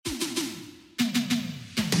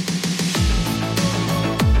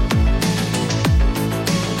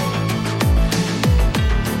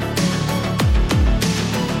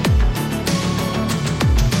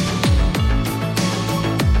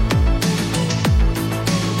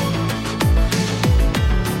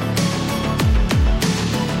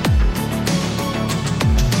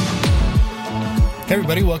Hey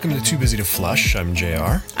everybody, welcome to Too Busy to Flush. I'm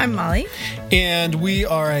JR. I'm Molly. And we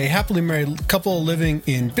are a happily married couple living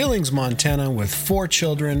in Billings, Montana with 4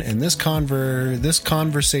 children. And this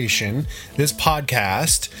conversation, this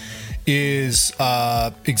podcast is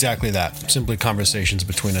exactly that. Simply conversations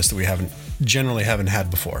between us that we generally haven't had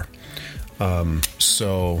before.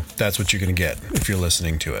 So that's what you're going to get if you're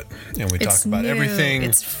listening to it. And we talk about everything.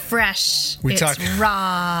 It's fresh. It's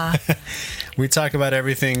raw. We talk about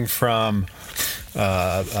everything from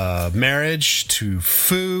marriage to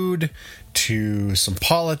food to some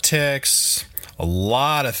politics, a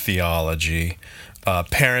lot of theology,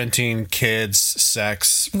 parenting, kids,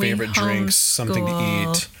 sex, favorite drinks, something to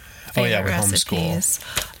eat. Oh yeah, we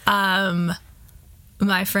homeschool.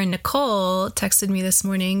 My friend Nicole texted me this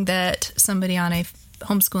morning that somebody on a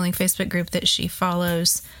homeschooling Facebook group that she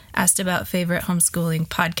follows asked about favorite homeschooling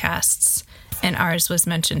podcasts, and ours was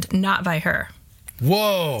mentioned, not by her.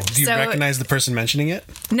 Whoa! Do you recognize the person mentioning it?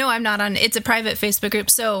 No, I'm not on. It's a private Facebook group,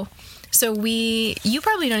 so you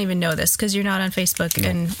probably don't even know this because you're not on Facebook,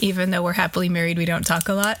 and even though we're happily married, we don't talk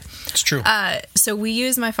a lot. It's true. So we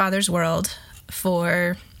use My Father's World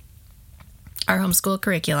for our homeschool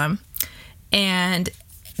curriculum. And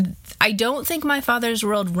I don't think My Father's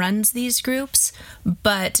World runs these groups,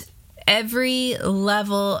 but every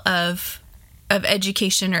level of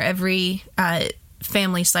education or every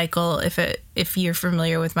family cycle, if you're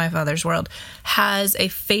familiar with My Father's World, has a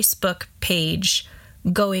Facebook page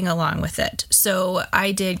going along with it. So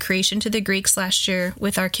I did Creation to the Greeks last year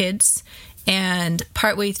with our kids, and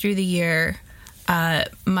partway through the year,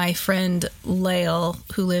 my friend Lael,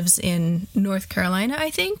 who lives in North Carolina, I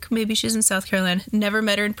think, maybe she's in South Carolina, never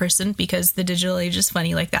met her in person because the digital age is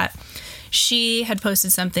funny like that. She had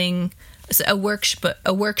posted something, a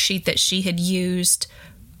worksheet that she had used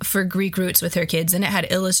for Greek roots with her kids, and it had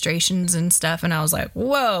illustrations and stuff, and I was like,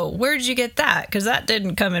 whoa, where'd you get that? Because that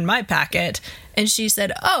didn't come in my packet. And she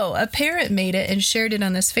said, oh, a parent made it and shared it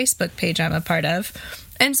on this Facebook page I'm a part of.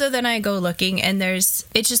 And so then I go looking, and it's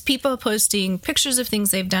just people posting pictures of things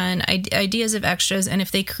they've done, ideas of extras, and if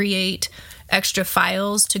they create extra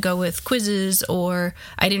files to go with quizzes, or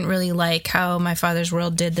I didn't really like how My Father's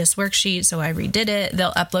World did this worksheet, so I redid it,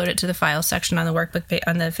 they'll upload it to the file section on the workbook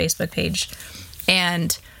on the Facebook page.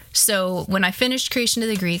 And so when I finished Creation to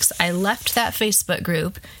the Greeks, I left that Facebook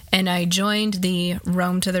group, and I joined the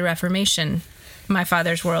Rome to the Reformation My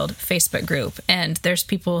Father's World Facebook group, and there's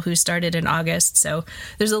people who started in August, so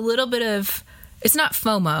there's a little bit of, it's not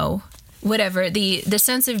FOMO, whatever, the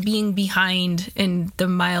sense of being behind and the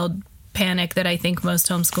mild panic that I think most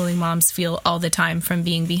homeschooling moms feel all the time from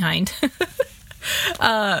being behind.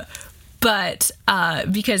 But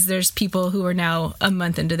because there's people who are now a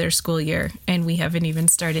month into their school year and we haven't even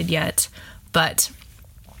started yet. But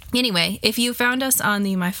anyway, if you found us on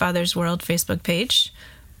the My Father's World Facebook page,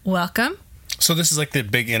 welcome. So this is like the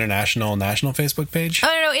big national Facebook page? Oh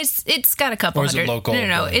no, it's got a couple hundred. Or is it local?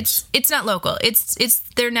 No, it's not local. It's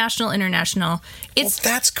their national, international. Well,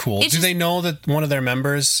 that's cool. Do they know that one of their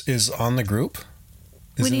members is on the group?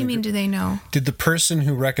 What do you mean, do they know? Did the person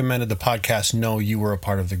who recommended the podcast know you were a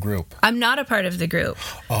part of the group? I'm not a part of the group.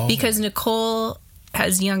 Oh. Because Nicole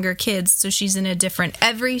has younger kids, so she's in a different,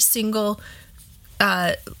 every single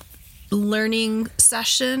learning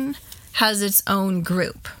session has its own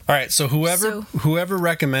group. All right, so whoever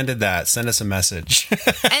recommended that, send us a message.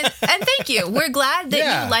 and thank you. We're glad that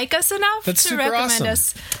you like us enough to recommend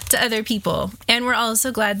us to other people. And we're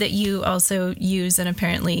also glad that you also use and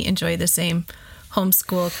apparently enjoy the same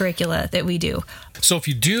homeschool curricula that we do. So if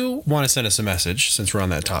you do want to send us a message, since we're on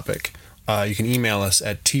that topic, you can email us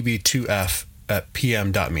at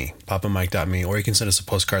tb2f@pm.me, papamike.me, or you can send us a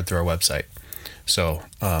postcard through our website. So,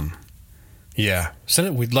 send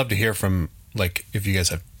it. We'd love to hear from, like, if you guys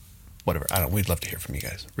have whatever. We'd love to hear from you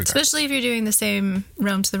guys. Regardless. Especially if you're doing the same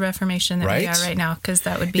Rome to the Reformation that we are right now, because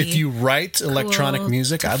that would be if you write electronic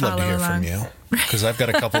music, I'd love to hear from you. Because I've got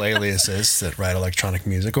a couple aliases that write electronic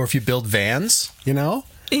music. Or if you build vans, Yes.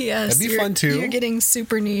 That'd be fun, too. You're getting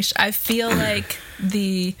super niche. I feel like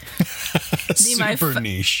super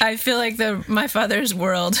niche. I feel like the My Father's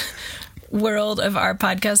World of our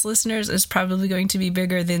podcast listeners is probably going to be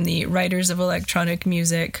bigger than the writers of electronic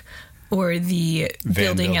music or the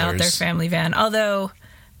building out their family van. Although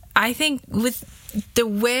I think with the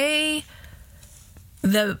way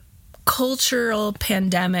the cultural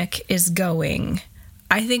pandemic is going,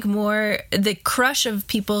 I think more the crush of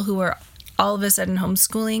people who are all of a sudden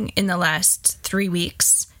homeschooling in the last 3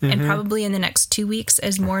 weeks and probably in the next 2 weeks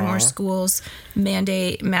as more and more schools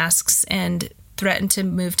mandate masks and threaten to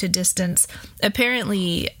move to distance.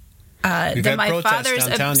 Apparently We've had protests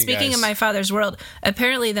downtown, you speaking guys. of My Father's World,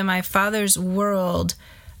 apparently the My Father's World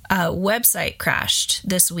website crashed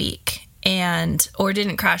this week, or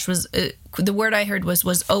didn't crash, was the word I heard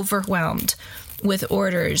was overwhelmed with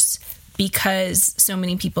orders because so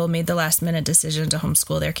many people made the last minute decision to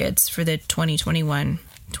homeschool their kids for the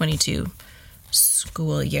 2021-22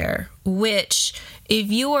 school year, which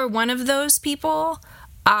if you are one of those people,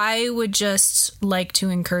 I would just like to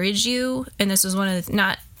encourage you, and this was one of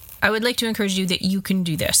the, I would like to encourage you that you can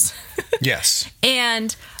do this. Yes.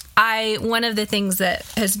 And one of the things that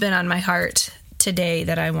has been on my heart today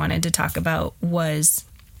that I wanted to talk about was,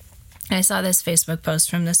 I saw this Facebook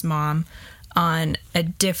post from this mom on a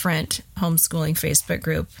different homeschooling Facebook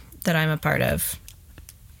group that I'm a part of.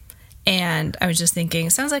 And I was just thinking,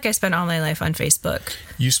 it sounds like I spend all my life on Facebook.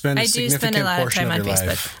 You spend a I do significant spend a lot of portion time of on your Facebook.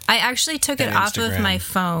 life. I actually took it and off of Instagram. my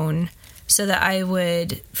phone so that I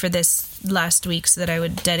would, for this last week, so that I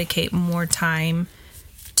would dedicate more time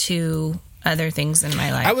to other things in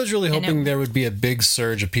my life. I was really hoping there would be a big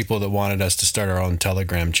surge of people that wanted us to start our own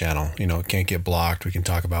Telegram channel. You know, it can't get blocked. We can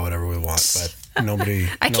talk about whatever we want, but nobody.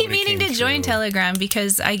 I keep nobody meaning came to join through. Telegram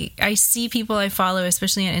because I see people I follow,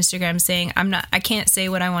 especially on Instagram, saying I can't say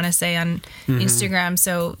what I want to say on Instagram,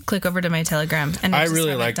 so click over to my Telegram. And I just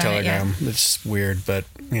really haven't like done it yet. Telegram. It's weird, but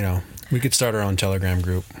you know, we could start our own Telegram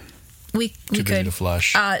group. We Too busy could. to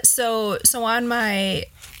flush. So on my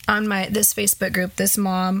this Facebook group, this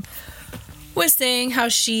mom was saying how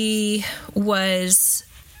she was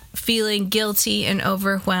feeling guilty and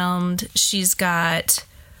overwhelmed. She's got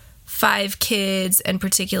 5 kids, and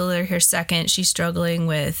particularly her second, she's struggling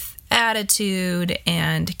with attitude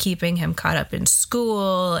and keeping him caught up in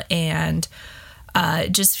school, and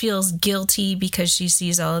just feels guilty because she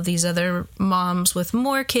sees all of these other moms with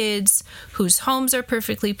more kids whose homes are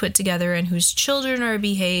perfectly put together and whose children are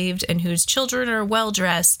behaved and whose children are well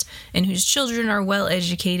dressed and whose children are well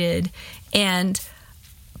educated. And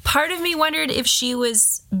part of me wondered if she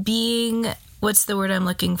was being, what's the word I'm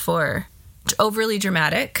looking for? Overly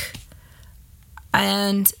dramatic.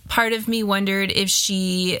 And part of me wondered if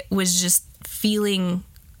she was just feeling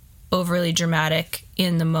overly dramatic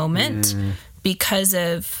in the moment because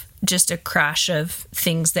of just a crash of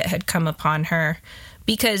things that had come upon her.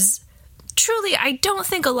 Because truly, I don't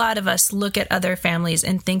think a lot of us look at other families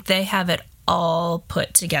and think they have it all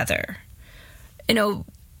put together. You know,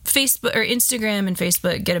 Facebook or Instagram and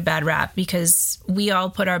Facebook get a bad rap because we all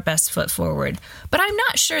put our best foot forward. But I'm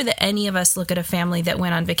not sure that any of us look at a family that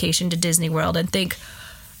went on vacation to Disney World and think,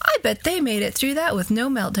 I bet they made it through that with no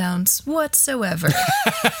meltdowns whatsoever.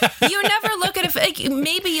 You never look at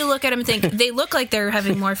maybe you look at them and think they look like they're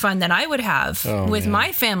having more fun than I would have with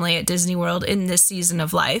my family at Disney World in this season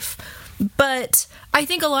of life. But I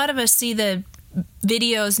think a lot of us see the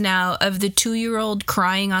videos now of the 2-year-old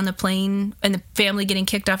crying on the plane and the family getting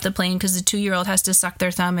kicked off the plane because the 2-year-old has to suck their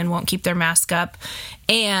thumb and won't keep their mask up,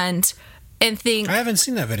 and think, I haven't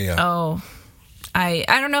seen that video. Oh, I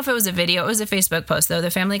don't know if it was a video. It was a Facebook post, though.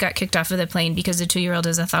 The family got kicked off of the plane because the 2-year-old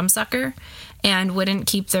is a thumb sucker and wouldn't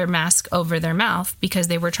keep their mask over their mouth because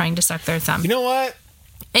they were trying to suck their thumb. You know what?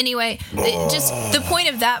 Anyway, just the point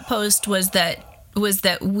of that post was that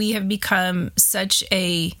we have become such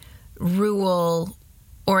a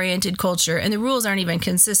rule-oriented culture, and the rules aren't even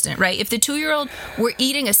consistent, right? If the 2-year-old were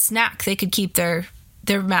eating a snack, they could keep their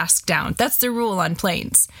mask down. That's the rule on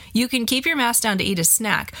planes. You can keep your mask down to eat a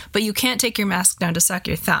snack, but you can't take your mask down to suck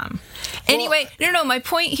your thumb. Anyway, no, my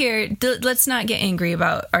point here, let's not get angry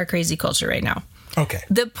about our crazy culture right now. Okay.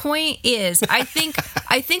 The point is, I think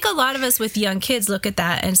a lot of us with young kids look at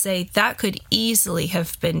that and say, that could easily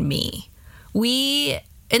have been me.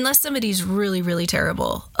 Unless somebody's really, really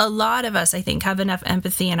terrible, a lot of us, I think, have enough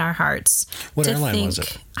empathy in our hearts What to airline think, was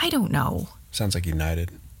it? I don't know. Sounds like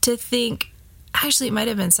United. To think, actually, it might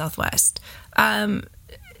have been Southwest.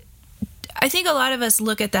 I think a lot of us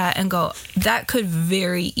look at that and go, that could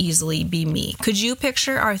very easily be me. Could you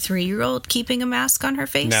picture our 3-year-old keeping a mask on her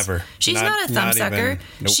face? Never. She's not a thumb sucker.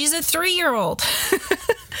 Nope. She's a 3-year-old.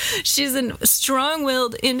 She's a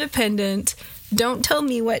strong-willed, independent, don't tell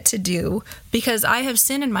me what to do, because I have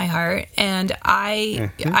sin in my heart, and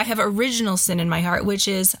I have original sin in my heart, which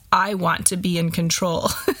is I want to be in control.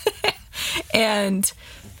 And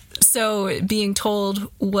so being told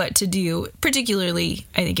what to do, particularly,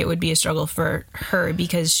 I think it would be a struggle for her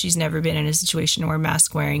because she's never been in a situation where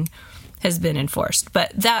mask wearing has been enforced.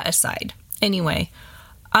 But that aside, anyway,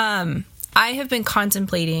 I have been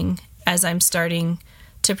contemplating as I'm starting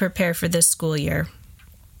to prepare for this school year,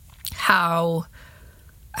 how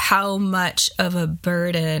much of a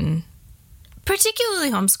burden,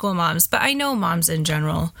 particularly homeschool moms, but I know moms in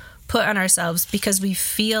general, put on ourselves because we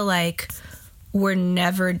feel like we're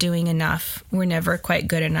never doing enough. We're never quite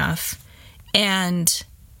good enough. And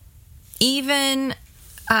even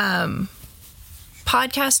podcaster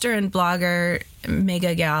and blogger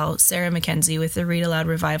mega gal Sarah Mackenzie with the Read Aloud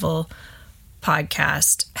Revival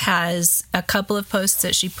podcast has a couple of posts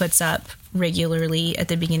that she puts up regularly at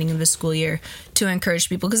the beginning of the school year to encourage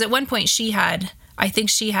people. Because at one point I think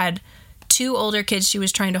she had 2 older kids she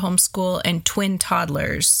was trying to homeschool and twin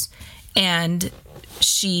toddlers. And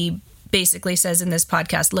she basically says in this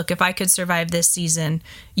podcast, look, if I could survive this season,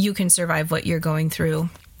 you can survive what you're going through.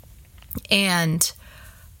 And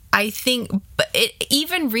I think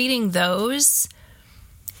even reading those,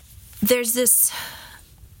 there's this,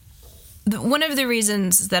 one of the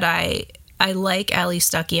reasons that I like Allie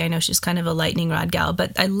Stuckey, I know she's kind of a lightning rod gal,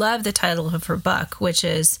 but I love the title of her book, which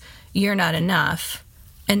is You're Not Enough,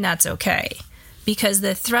 and That's Okay. Because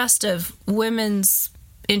the thrust of women's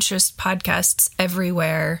interest podcasts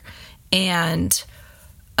everywhere and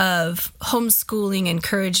of homeschooling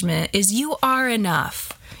encouragement is you are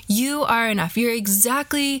enough. You are enough. You're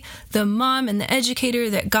exactly the mom and the educator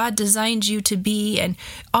that God designed you to be, and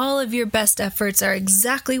all of your best efforts are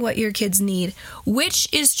exactly what your kids need,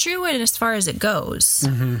 which is true in as far as it goes.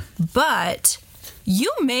 Mm-hmm. But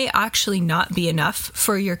you may actually not be enough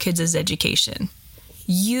for your kids' education.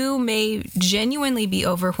 You may genuinely be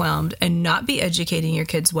overwhelmed and not be educating your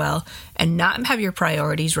kids well and not have your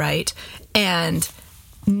priorities right and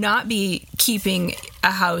not be keeping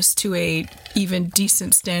a house to a even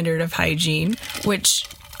decent standard of hygiene, which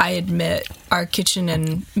I admit our kitchen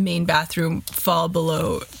and main bathroom fall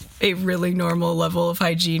below a really normal level of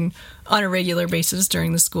hygiene on a regular basis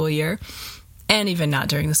during the school year, and even not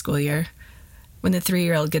during the school year. When the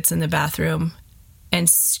 3-year-old gets in the bathroom and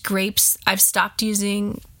scrapes, I've stopped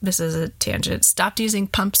using, this is a tangent, stopped using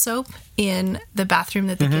pump soap in the bathroom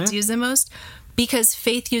that the kids use the most, because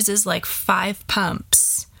Faith uses like 5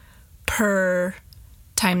 pumps per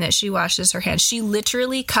time that she washes her hands. She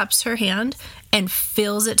literally cups her hand and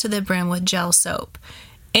fills it to the brim with gel soap.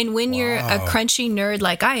 And when you're a crunchy nerd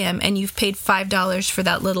like I am and you've paid $5 for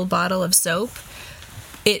that little bottle of soap,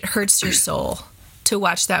 it hurts your soul to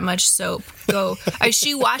watch that much soap go.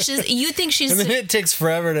 She washes, you think she's... And then it takes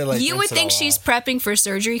forever to You would think she's prepping for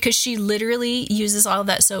surgery because she literally uses all of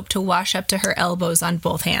that soap to wash up to her elbows on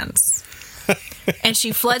both hands. And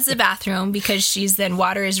she floods the bathroom because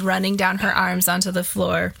water is running down her arms onto the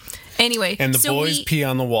floor. Anyway. And the boys pee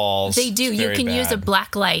on the walls. They do. You can use a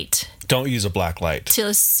black light. Don't use a black light.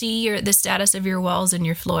 To see the status of your walls and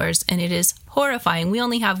your floors. And it is horrifying. We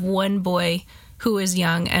only have one boy who is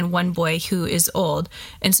young and one boy who is old.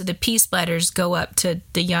 And so the pee splatters go up to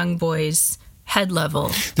the young boy's head level.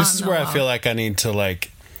 This is where I feel like I need to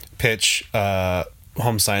pitch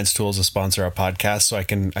Home Science Tools to sponsor our podcast so I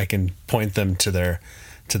can point them to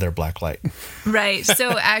their black light. Right.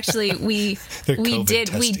 So actually we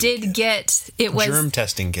did get, it was germ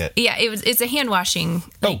testing kit. Yeah, it's a hand washing.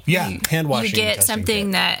 Hand washing. You get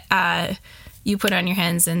something kit that you put on your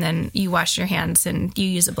hands and then you wash your hands and you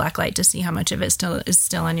use a black light to see how much of it is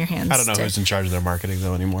still on your hands. I don't know who's in charge of their marketing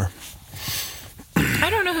though anymore.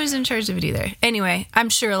 I don't know who's in charge of it either. Anyway, I'm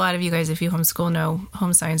sure a lot of you guys, if you homeschool, know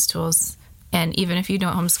Home Science Tools. And even if you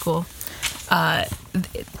don't homeschool,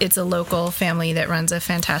 it's a local family that runs a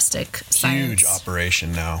fantastic huge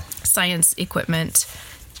operation now. Science equipment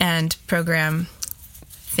and program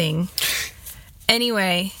thing.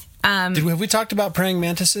 Anyway. Have we talked about praying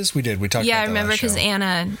mantises? We did. We talked about that. Yeah, I remember because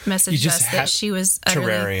Anna messaged us that she was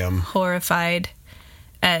utterly horrified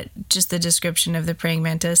at just the description of the praying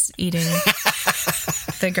mantis eating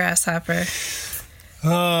the grasshopper.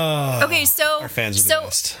 Okay, so our fans are the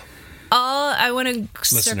best. I want to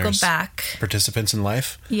circle back. Participants in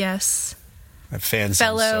life? Yes. Fans.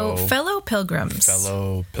 Fellow pilgrims.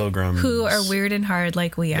 Fellow pilgrims. Who are weird and hard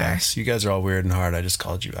like we are. Yes, you guys are all weird and hard. I just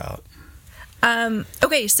called you out.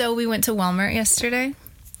 Okay, so we went to Walmart yesterday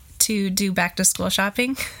to do back to school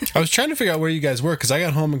shopping. I was trying to figure out where you guys were because I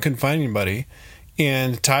got home and couldn't find anybody.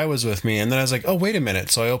 And Ty was with me. And then I was like, oh, wait a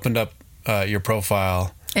minute. So I opened up your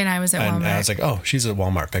profile. And I was at Walmart. And I was like, oh, she's at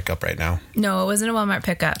Walmart pickup right now. No, it wasn't a Walmart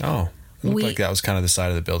pickup. Oh. It looked like that was kind of the side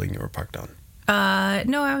of the building you were parked on.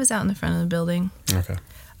 No, I was out in the front of the building. Okay.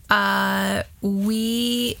 But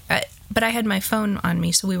I had my phone on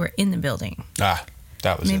me, so we were in the building. Ah,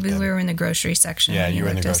 that was Maybe we were in the grocery section. Yeah, you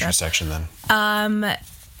were in the grocery section then.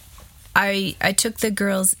 I took the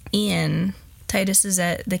girls in. Titus is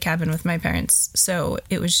at the cabin with my parents, so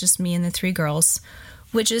it was just me and the 3 girls,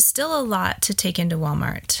 which is still a lot to take into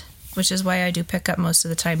Walmart, which is why I do pick up most of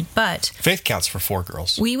the time. But Faith counts for 4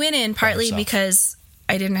 girls. We went in partly because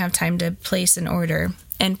I didn't have time to place an order,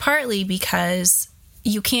 and partly because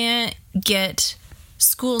you can't get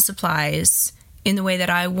school supplies in the way that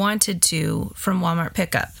I wanted to from Walmart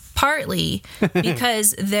Pickup. Partly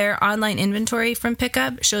because their online inventory from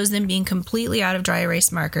Pickup shows them being completely out of dry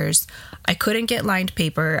erase markers. I couldn't get lined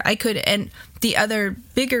paper. And the other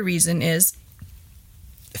bigger reason is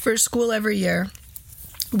for school every year,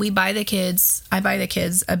 I buy the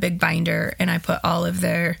kids a big binder, and I put all of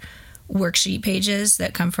their worksheet pages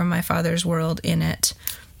that come from My Father's World in it,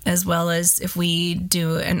 as well as if we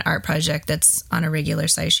do an art project that's on a regular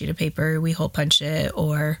size sheet of paper, we hole punch it,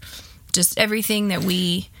 or just everything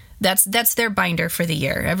that's their binder for the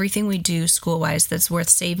year. Everything we do school-wise that's worth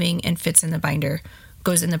saving and fits in the binder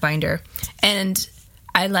goes in the binder. And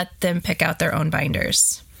I let them pick out their own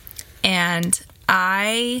binders. And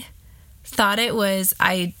I thought it was...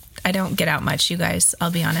 I don't get out much, you guys,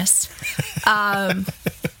 I'll be honest.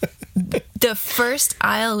 The first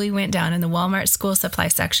aisle we went down in the Walmart school supply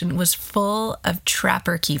section was full of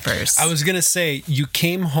Trapper Keepers. I was going to say, you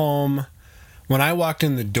came home... When I walked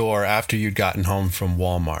in the door after you'd gotten home from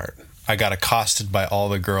Walmart, I got accosted by all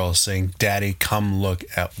the girls saying, "Daddy, come look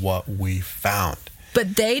at what we found."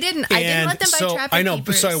 But they didn't. I didn't let them buy Trapper I know,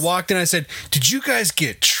 Keepers. So I walked in and I said, "Did you guys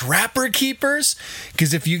get Trapper Keepers?"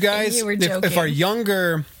 Because if you guys, if our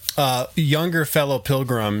younger fellow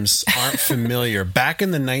pilgrims aren't familiar, back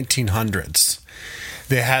in the 1900s,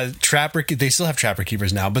 they had They still have Trapper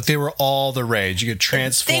Keepers now, but they were all the rage. You get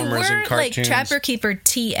Transformers and cartoons. Like Trapper Keeper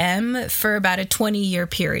TM for about a 20-year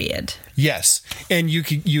period. Yes, and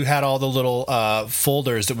you had all the little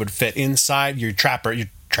folders that would fit inside your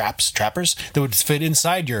trappers that would fit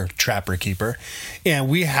inside your Trapper Keeper. And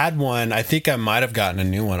we had one. I think I might have gotten a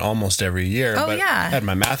new one almost every year. Oh, but yeah. I had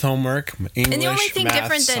my math homework, my English, and the only thing math,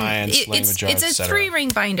 different than science, language arts, it's a 3-ring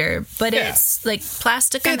binder, but it's like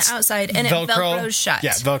plastic on the outside, and it Velcros shut.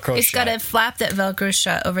 Yeah, Velcro It's shut. got a flap that Velcros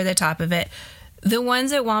shut over the top of it. The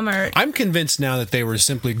ones at Walmart... I'm convinced now that they were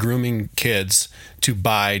simply grooming kids to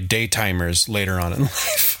buy daytimers later on in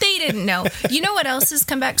life. They didn't know. You know what else has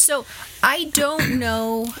come back? So I don't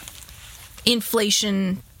know,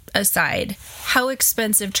 inflation aside, how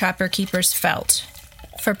expensive Trapper Keepers felt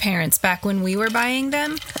for parents back when we were buying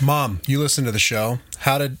them. Mom, you listen to the show.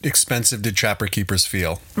 How expensive did Trapper Keepers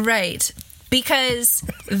feel? Right. Because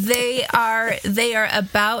they are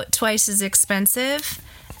about twice as expensive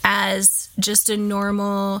as just a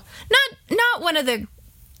normal, not one of the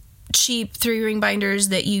cheap 3-ring binders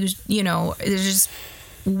that you know, there's just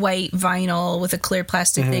white vinyl with a clear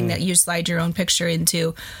plastic thing that you slide your own picture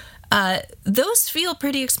into. Those feel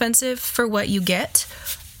pretty expensive for what you get.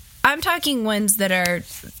 I'm talking ones that are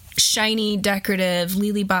shiny, decorative.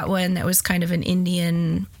 Lily bought one that was kind of an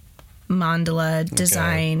Indian mandala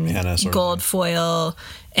design, gold foil,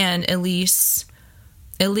 and Elise,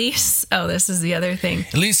 oh, this is the other thing.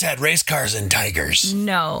 Elise had race cars and tigers.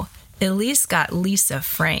 No, Elise got Lisa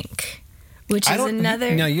Frank, which is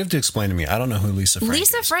another... Now, you have to explain to me. I don't know who Lisa Frank is.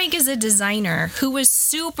 Lisa Frank is a designer who was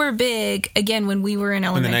super big, again, when we were in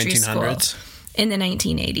elementary school. In the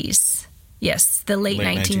 1980s. Yes, the late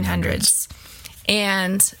 1900s.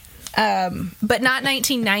 And... but not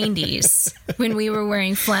 1990s when we were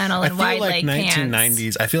wearing flannel and wide leg pants.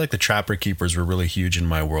 1990s. I feel like the Trapper Keepers were really huge in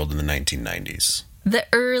my world in the 1990s.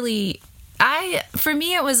 For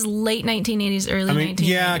me, it was late 1980s, early 1990s.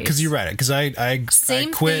 Yeah, because you're right. Because I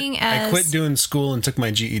quit doing school and took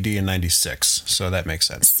my GED in 96. So that makes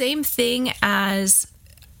sense. Same thing as,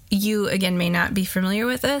 you again may not be familiar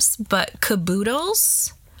with this, but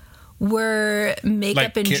caboodles were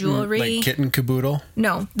makeup and jewelry. Like Kitten Caboodle?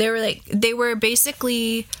 No, they were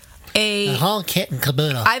basically a whole kitten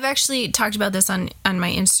caboodle. I've actually talked about this on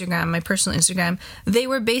my Instagram, my personal Instagram. They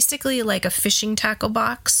were basically like a fishing tackle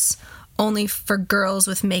box, only for girls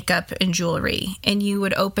with makeup and jewelry. And you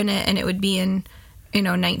would open it and it would be in,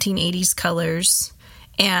 1980s colors.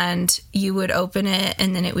 And you would open it,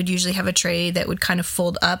 and then it would usually have a tray that would kind of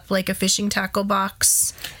fold up like a fishing tackle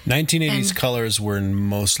box. 1980s colors were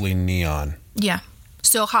mostly neon. Yeah.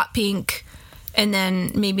 So hot pink, and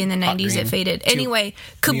then maybe in the 90s it faded. Anyway,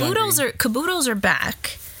 caboodles are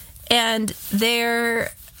back, and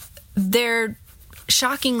they're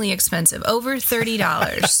shockingly expensive, over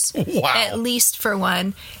 $30. Wow. At least for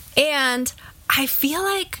one. And I feel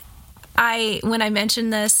like when I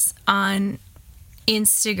mentioned this on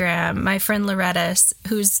Instagram, my friend Loretta,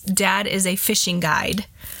 whose dad is a fishing guide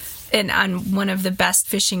and on one of the best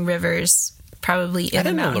fishing rivers probably in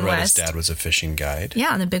the Mountain West. I didn't know Loretta's dad was a fishing guide.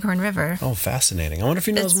 Yeah, on the Bighorn River. Oh, fascinating. I wonder if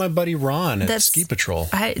he knows my buddy Ron at Ski Patrol.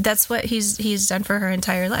 That's what he's done for her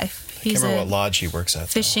entire life. I can't remember what lodge he works at.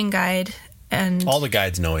 Fishing guide. and all the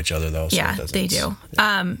guides know each other though. So yeah, they do.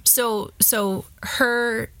 Yeah. So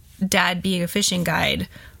her dad, being a fishing guide,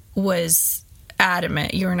 was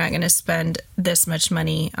adamant, you're not going to spend this much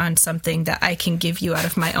money on something that I can give you out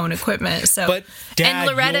of my own equipment. So, but Dad,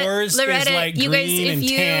 and yours is like you guys,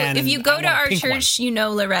 if you go to our church, one. You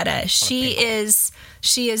know Loretta. She is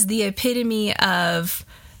the epitome of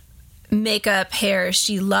makeup, hair.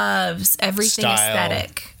 She loves everything Style,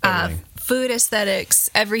 aesthetic, everything. Food aesthetics,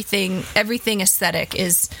 everything aesthetic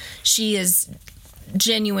she is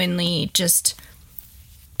genuinely just.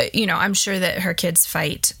 I'm sure that her kids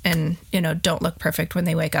fight and, don't look perfect when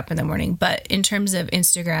they wake up in the morning. But in terms of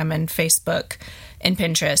Instagram and Facebook and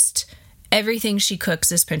Pinterest, everything she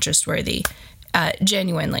cooks is Pinterest worthy,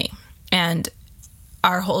 genuinely. And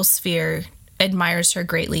our whole sphere admires her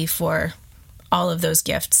greatly for all of those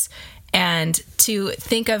gifts. And to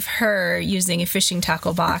think of her using a fishing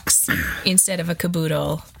tackle box instead of a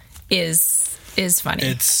caboodle is funny.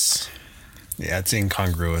 It's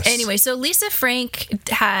incongruous. Anyway, so Lisa Frank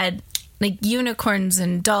had like unicorns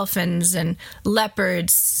and dolphins and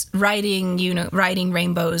leopards riding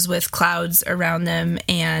rainbows with clouds around them,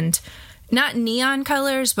 and not neon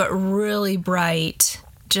colors, but really bright,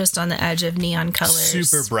 just on the edge of neon colors.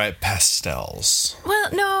 Super bright pastels.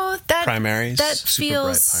 Well, no, primaries. That super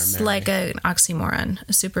feels like an oxymoron.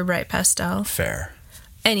 A super bright pastel. Fair.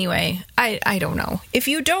 Anyway, I don't know. If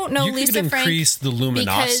you don't know Lisa Frank, you could increase the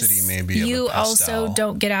luminosity maybe of you a pastel. also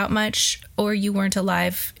don't get out much, or you weren't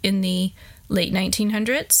alive in the late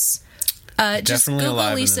 1900s. Just Definitely Google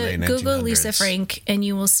alive in the late 1900s. Google Lisa Frank, and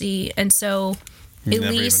you will see. And so, Never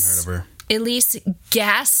even heard of her. Elise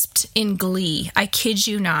gasped in glee. I kid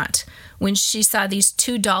you not, when she saw these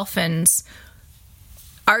two dolphins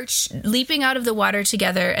leaping out of the water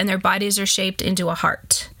together, and their bodies are shaped into a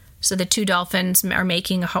heart. So the two dolphins are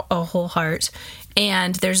making a whole heart,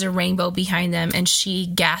 and there's a rainbow behind them, and she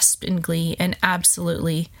gasped in glee and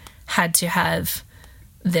absolutely had to have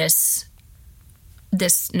this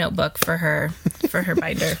notebook for her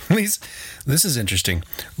binder. This is interesting.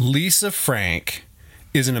 Lisa Frank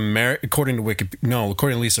is according to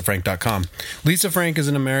LisaFrank.com. Lisa Frank is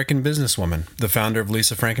an American businesswoman, the founder of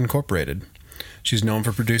Lisa Frank Incorporated. She's known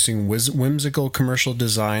for producing whimsical commercial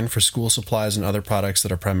design for school supplies and other products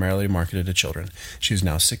that are primarily marketed to children. She's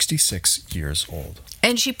now 66 years old.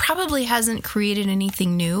 And she probably hasn't created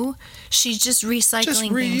anything new. She's just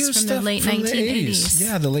recycling things from the late 1980s.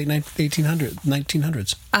 Yeah, the late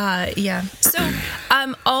 1900s. Yeah. So,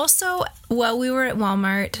 also, while we were at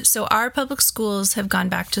Walmart, so our public schools have gone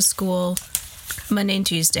back to school Monday and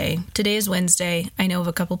Tuesday. Today is Wednesday. I know of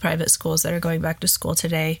a couple private schools that are going back to school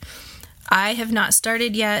today. I have not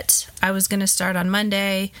started yet. I was going to start on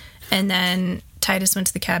Monday, and then Titus went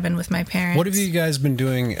to the cabin with my parents. What have you guys been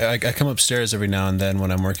doing? I come upstairs every now and then when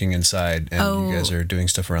I'm working inside, and you guys are doing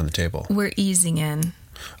stuff around the table. We're easing in.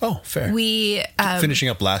 Oh, fair. We finishing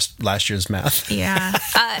up last year's math. Yeah,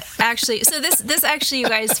 actually, so this actually, you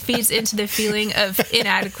guys, feeds into the feeling of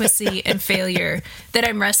inadequacy and failure that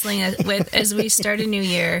I'm wrestling with as we start a new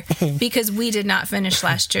year, because we did not finish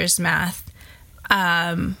last year's math.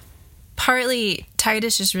 Partly,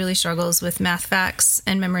 Titus just really struggles with math facts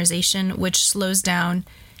and memorization, which slows down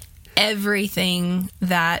everything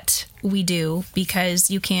that we do,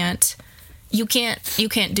 because you can't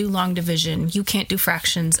do long division, you can't do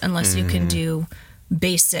fractions unless you can do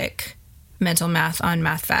basic mental math on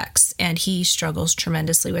math facts, and he struggles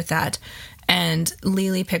tremendously with that. And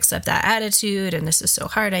Lily picks up that attitude, and this is so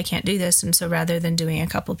hard, I can't do this. And so rather than doing a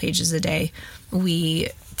couple pages a day, we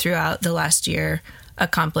throughout the last year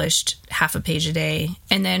accomplished half a page a day.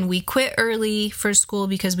 And then we quit early for school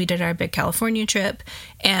because we did our big California trip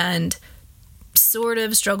and sort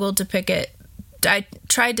of struggled to pick it. I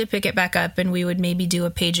tried to pick it back up, and we would maybe do a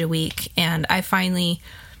page a week. And I finally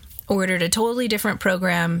ordered a totally different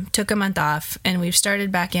program, took a month off, and we've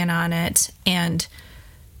started back in on it. And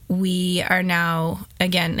we are now,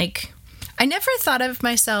 again, like, I never thought of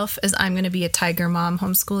myself as I'm going to be a tiger mom,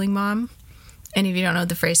 homeschooling mom. And if you don't know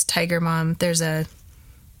the phrase tiger mom, there's a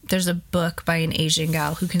book by an Asian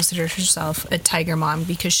gal who considers herself a tiger mom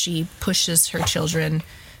because she pushes her children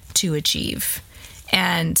to achieve.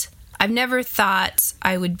 And I've never thought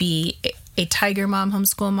I would be a tiger mom,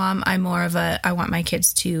 homeschool mom. I'm more of I want my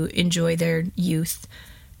kids to enjoy their youth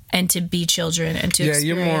and to be children and to experience.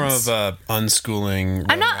 You're more of a unschooling.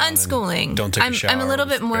 I'm not unschooling. Don't take a shower. I'm a little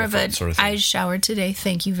bit more of a, sort of thing. I showered today,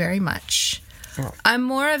 thank you very much. Oh. I'm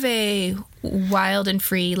more of a wild and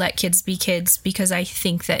free, let kids be kids, because I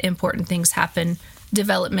think that important things happen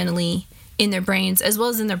developmentally in their brains as well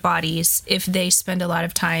as in their bodies if they spend a lot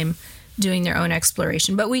of time doing their own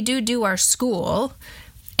exploration. But we do our school,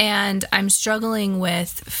 And I'm struggling with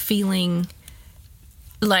feeling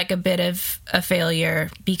like a bit of a failure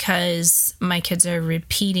because my kids are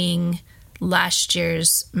repeating last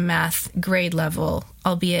year's math grade level,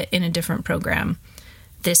 albeit in a different program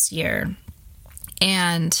this year.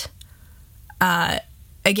 And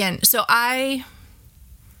again, so I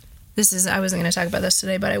wasn't going to talk about this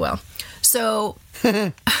today, but I will. So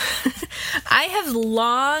I have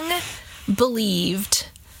long believed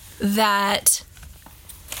that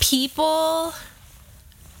people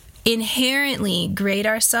inherently grade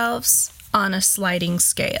ourselves on a sliding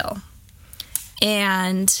scale.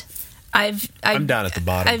 And I'm down at the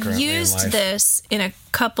bottom. I've used this in a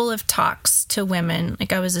couple of talks to women.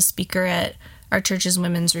 Like, I was a speaker at our church's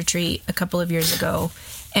women's retreat a couple of years ago,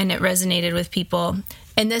 and it resonated with people.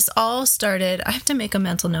 And this all started, I have to make a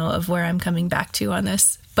mental note of where I'm coming back to on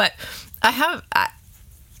this, but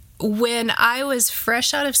when I was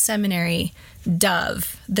fresh out of seminary,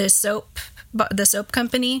 Dove, the soap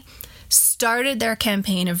company, started their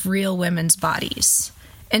campaign of real women's bodies.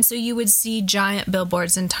 And so you would see giant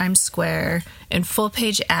billboards in Times Square and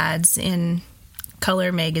full-page ads in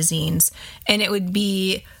color magazines, and it would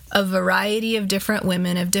be a variety of different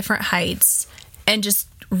women of different heights and just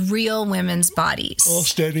real women's bodies. All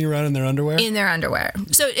standing around in their underwear? In their underwear.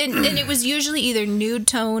 So, and it was usually either nude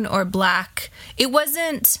tone or black. It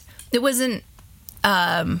wasn't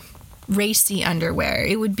racy underwear.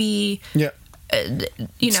 It would be,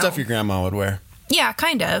 stuff your grandma would wear. Yeah,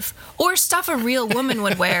 kind of. Or stuff a real woman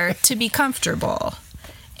would wear to be comfortable.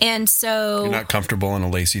 And so... You're not comfortable in a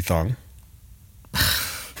lacy thong.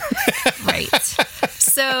 Right.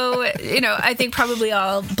 So, I think probably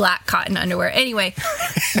all black cotton underwear. Anyway,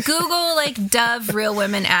 Google Dove real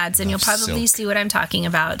women ads and you'll probably see what I'm talking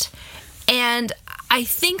about. And I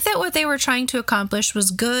think that what they were trying to accomplish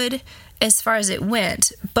was good as far as it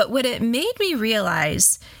went. But what it made me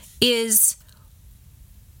realize is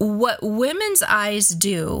what women's eyes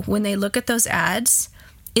do when they look at those ads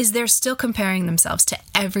is they're still comparing themselves to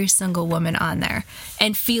every single woman on there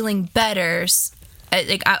and feeling better.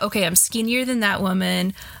 Okay, I'm skinnier than that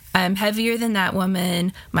woman. I'm heavier than that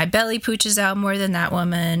woman. My belly pooches out more than that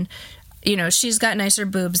woman. She's got nicer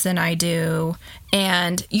boobs than I do.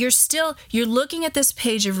 And you're looking at this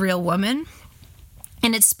page of Real Woman,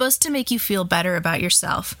 and it's supposed to make you feel better about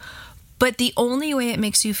yourself. But the only way it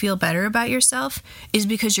makes you feel better about yourself is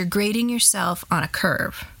because you're grading yourself on a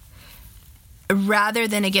curve rather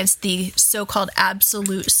than against the so-called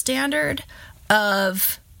absolute standard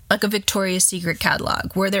of like a Victoria's Secret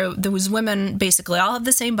catalog where those women basically all have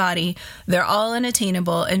the same body. They're all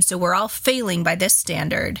unattainable. And so we're all failing by this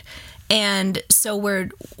standard. And so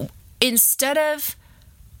what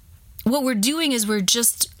we're doing is we're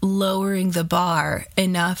just lowering the bar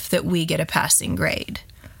enough that we get a passing grade.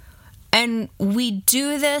 And we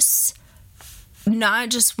do this not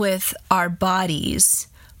just with our bodies,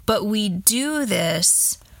 but we do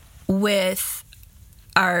this with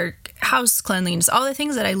our house cleanliness, all the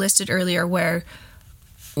things that I listed earlier where,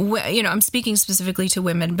 I'm speaking specifically to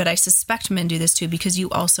women, but I suspect men do this too because you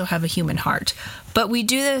also have a human heart. But we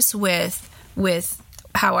do this with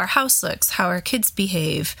how our house looks, how our kids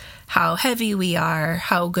behave, how heavy we are,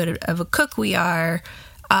 how good of a cook we are,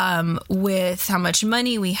 with how much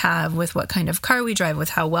money we have, with what kind of car we drive,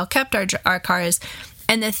 with how well kept our car is.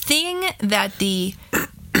 And the thing that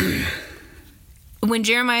when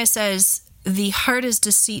Jeremiah says, the heart is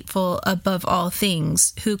deceitful above all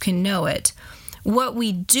things, who can know it? What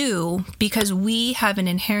we do, because we have an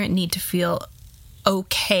inherent need to feel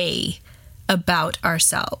okay about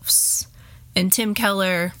ourselves. And Tim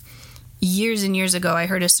Keller, years and years ago, I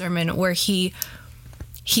heard a sermon where he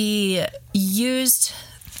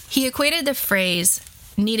equated the phrase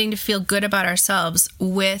needing to feel good about ourselves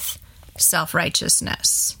with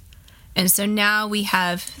self-righteousness. And so now we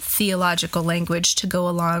have theological language to go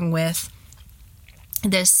along with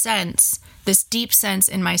this deep sense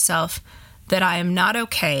in myself that I am not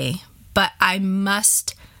okay, but I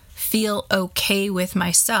must feel okay with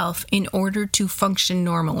myself in order to function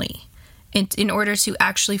normally. In order to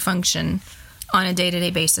actually function on a day-to-day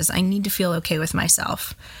basis, I need to feel okay with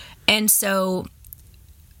myself. And so,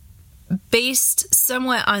 based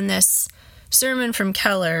somewhat on this sermon from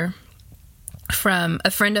Keller, from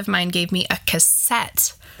a friend of mine gave me a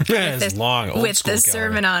cassette with the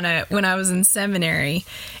sermon on it when I was in seminary.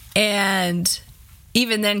 And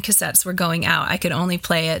even then cassettes were going out. I could only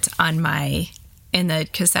play it in the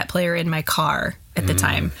cassette player in my car at the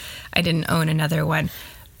time. I didn't own another one.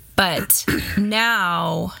 But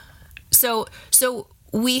now, so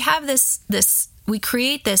we have this we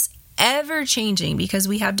create this ever changing, because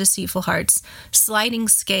we have deceitful hearts, sliding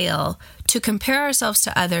scale to compare ourselves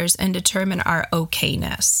to others and determine our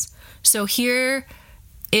okayness. So here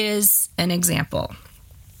is an example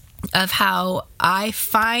of how I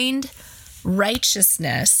find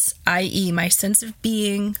righteousness, i.e., my sense of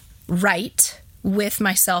being right with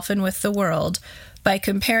myself and with the world, by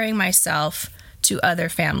comparing myself to other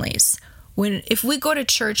families. If we go to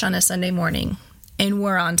church on a Sunday morning and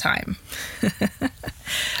we're on time,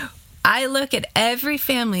 I look at every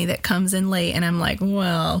family that comes in late and I'm like,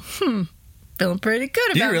 well, feeling pretty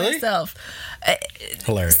good about myself.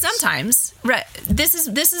 Hilarious. Sometimes, right? This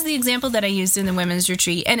is the example that I used in the women's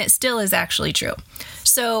retreat, and it still is actually true.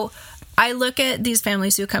 So I look at these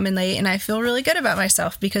families who come in late and I feel really good about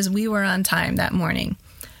myself because we were on time that morning.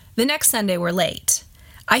 The next Sunday we're late.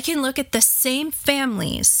 I can look at the same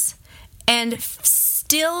families and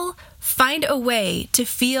still find a way to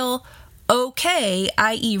feel okay,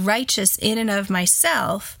 i.e. righteous in and of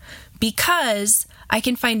myself, because I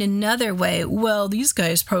can find another way. Well, these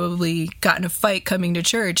guys probably got in a fight coming to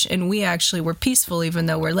church and we actually were peaceful even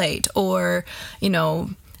though we're late. Or,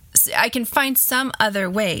 I can find some other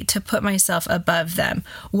way to put myself above them.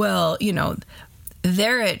 Well,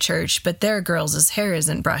 they're at church, but their girls' hair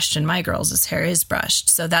isn't brushed and my girls' hair is brushed.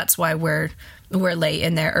 So that's why we're late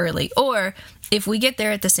and they're early. Or if we get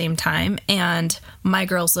there at the same time and my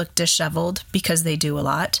girls look disheveled because they do a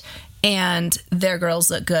lot and their girls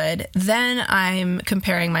look good, then I'm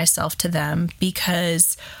comparing myself to them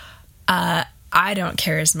because I don't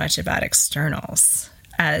care as much about externals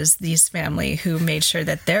as these family who made sure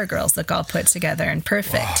that their girls look all put together and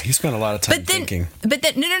perfect. Wow, you spent a lot of time thinking. But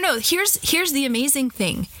then, no. Here's the amazing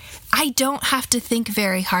thing. I don't have to think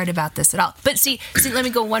very hard about this at all. But see, let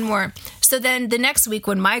me go one more. So then the next week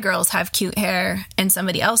when my girls have cute hair and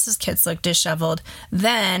somebody else's kids look disheveled,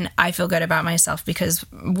 then I feel good about myself because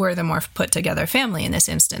we're the more put together family in this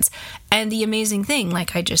instance. And the amazing thing,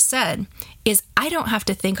 like I just said, is I don't have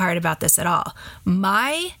to think hard about this at all.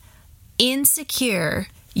 My insecure,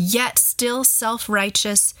 yet still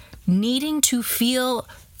self-righteous, needing to feel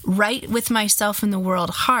right with myself and the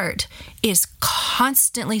world heart is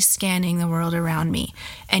constantly scanning the world around me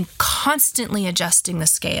and constantly adjusting the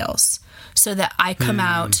scales so that I come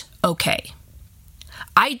out okay.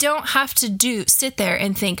 I don't have to sit there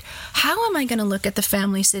and think, how am I going to look at the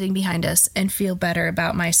family sitting behind us and feel better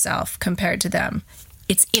about myself compared to them?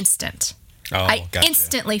 It's instant. I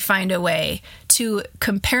instantly find a way to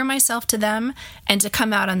compare myself to them and to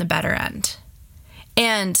come out on the better end.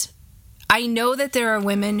 And I know that there are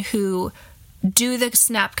women who do the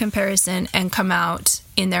snap comparison and come out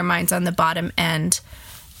in their minds on the bottom end.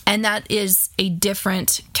 And that is a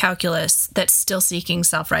different calculus that's still seeking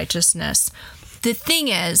self-righteousness. The thing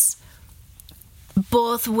is,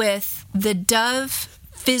 both with the dove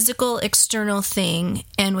physical external thing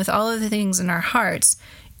and with all of the things in our hearts,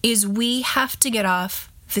 is we have to get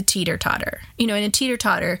off the teeter-totter. In a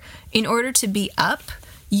teeter-totter, in order to be up,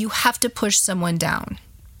 you have to push someone down.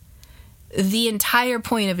 The entire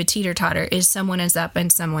point of a teeter-totter is someone is up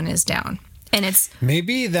and someone is down. And it's...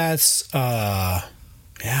 Maybe that's... that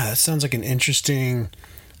sounds like an interesting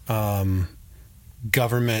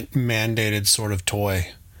government-mandated sort of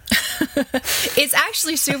toy. It's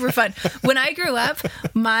actually super fun. When I grew up,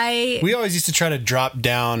 we always used to try to drop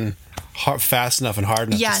down fast enough and hard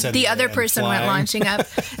enough to send the other person went launching up.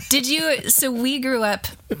 So we grew up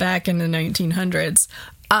back in the 1900s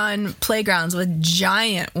on playgrounds with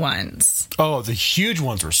giant ones. Oh, the huge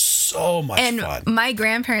ones were so much fun. And my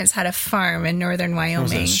grandparents had a farm in northern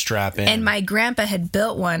Wyoming. Strap in. And my grandpa had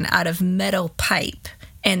built one out of metal pipe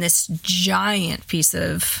and this giant piece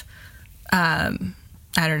of, I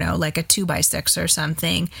don't know, like a 2x6 or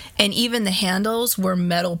something. And even the handles were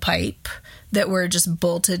metal pipe that were just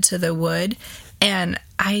bolted to the wood. And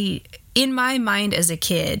in my mind as a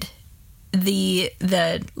kid, the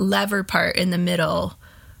lever part in the middle,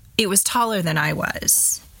 it was taller than I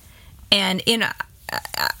was. And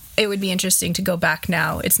it would be interesting to go back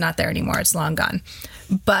now. It's not there anymore. It's long gone.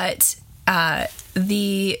 But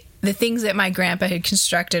the things that my grandpa had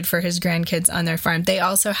constructed for his grandkids on their farm, they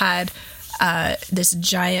also had this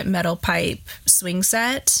giant metal pipe swing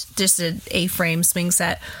set, just an A-frame swing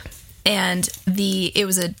set. And it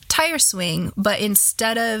was a tire swing, but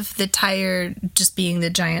instead of the tire just being the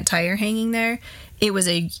giant tire hanging there, it was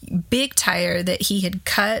a big tire that he had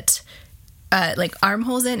cut like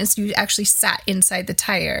armholes in, and so you actually sat inside the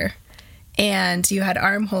tire and you had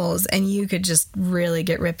armholes, and you could just really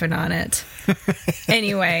get ripping on it.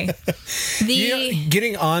 Anyway,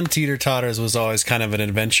 getting on teeter-totters was always kind of an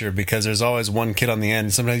adventure because there's always one kid on the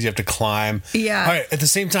end. Sometimes you have to climb. Yeah. All right, at the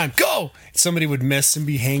same time, go! Somebody would miss and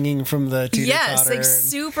be hanging from the teeter-totter. Yes, like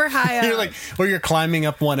super high up. You're like, or you're climbing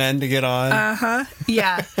up one end to get on. Uh-huh.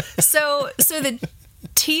 Yeah. So the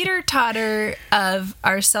teeter-totter of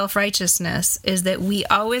our self-righteousness is that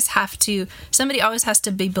somebody always has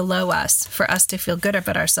to be below us for us to feel good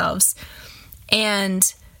about ourselves.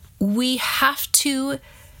 And we have to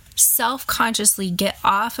self-consciously get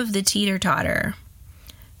off of the teeter-totter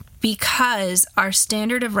because our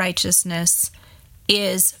standard of righteousness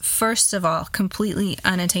is, first of all, completely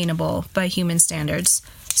unattainable by human standards.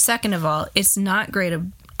 Second of all, it's not great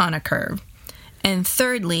on a curve. And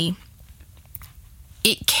thirdly,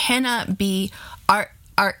 it cannot be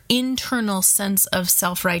our internal sense of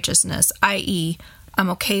self-righteousness, i.e., I'm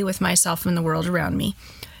okay with myself and the world around me,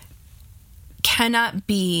 cannot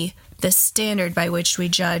be the standard by which we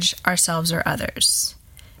judge ourselves or others.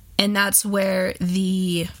 And that's where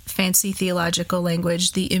the fancy theological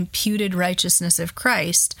language, the imputed righteousness of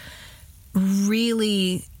Christ,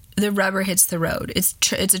 really, the rubber hits the road. It's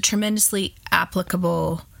a tremendously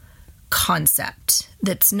applicable concept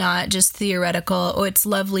that's not just theoretical. Oh, it's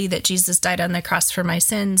lovely that Jesus died on the cross for my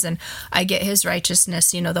sins and I get his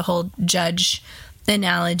righteousness, the whole judge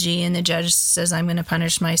analogy, and the judge says, I'm going to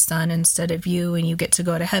punish my son instead of you, and you get to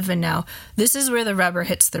go to heaven now. This is where the rubber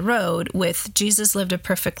hits the road with Jesus lived a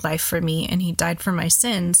perfect life for me and he died for my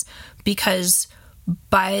sins, because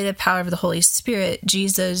by the power of the Holy Spirit,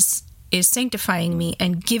 Jesus is sanctifying me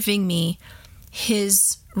and giving me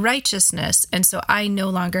his righteousness. And so I no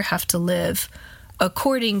longer have to live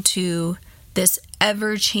according to this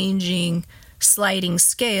ever-changing sliding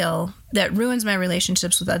scale that ruins my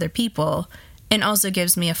relationships with other people and also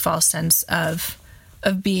gives me a false sense of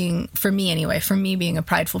being, for me being a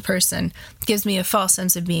prideful person, gives me a false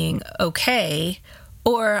sense of being okay.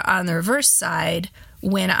 Or on the reverse side,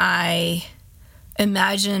 when I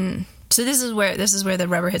imagine, so this is where the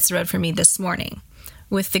rubber hits the road for me this morning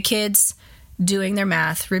with the kids doing their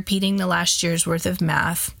math, repeating the last year's worth of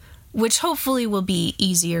math, which hopefully will be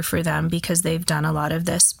easier for them because they've done a lot of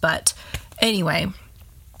this. But anyway,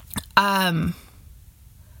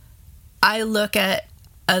 I look at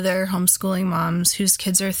other homeschooling moms whose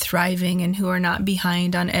kids are thriving and who are not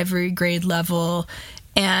behind on every grade level.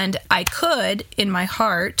 And I could, in my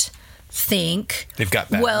heart, think they've got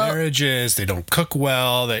bad marriages, they don't cook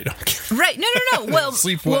well, they don't right. No. Well,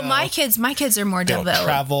 sleep well. My kids are more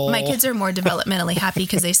travel. My kids are more developmentally happy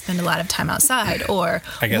because they spend a lot of time outside. Or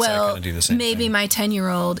I guess I kind of do the same maybe thing. My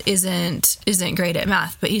 10-year-old isn't great at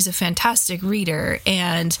math, but he's a fantastic reader.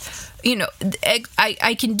 And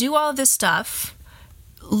I can do all of this stuff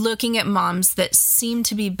looking at moms that seem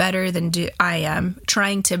to be better than I am,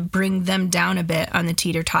 trying to bring them down a bit on the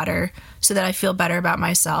teeter-totter so that I feel better about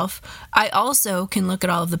myself. I also can look at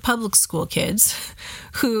all of the public school kids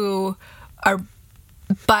who are,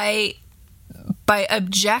 by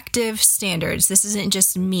objective standards, this isn't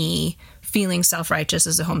just me feeling self-righteous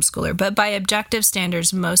as a homeschooler, but by objective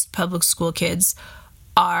standards, most public school kids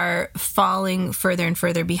are falling further and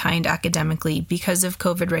further behind academically because of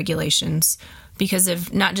COVID regulations,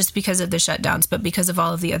 not just because of the shutdowns, but because of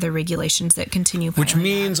all of the other regulations that continue. Which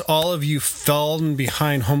means all of you fallen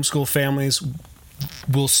behind homeschool families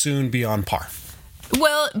will soon be on par.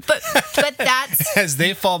 Well, but that's as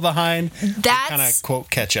they fall behind, that's kind of quote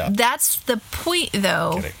catch up. That's the point,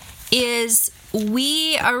 though, is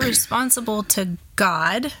we are responsible to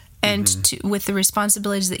God and with the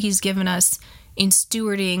responsibilities that He's given us in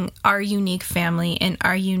stewarding our unique family and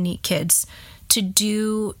our unique kids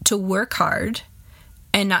to work hard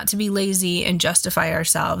and not to be lazy and justify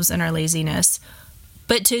ourselves and our laziness,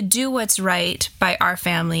 but to do what's right by our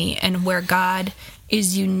family and where God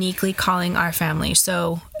is uniquely calling our family.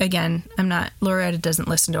 So again, Loretta doesn't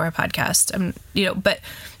listen to our podcast, but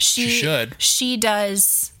she should. She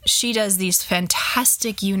does these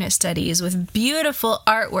fantastic unit studies with beautiful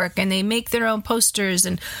artwork, and they make their own posters,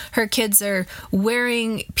 and her kids are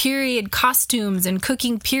wearing period costumes and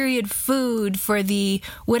cooking period food for the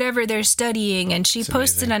whatever they're studying, and she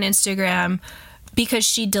posted on Instagram because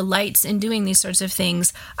she delights in doing these sorts of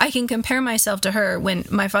things. I can compare myself to her. When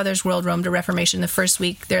My Father's World roamed to Reformation the first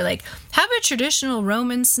week, they're like, have a traditional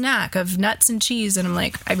Roman snack of nuts and cheese. And I'm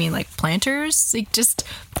like, Planters? Like, just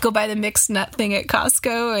go buy the mixed nut thing at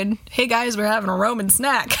Costco and, hey guys, we're having a Roman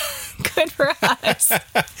snack. Good for us.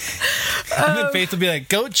 And then Faith will be like,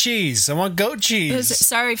 goat cheese. I want goat cheese.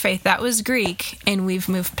 Sorry, Faith, that was Greek, and we've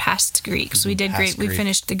moved past Greeks. We did great. We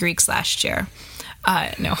finished the Greeks last year.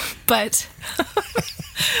 No, but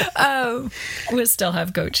we'll still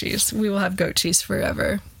have goat cheese. We will have goat cheese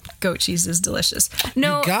forever. Goat cheese is delicious.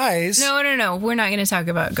 No, you guys. No. We're not going to talk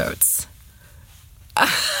about goats.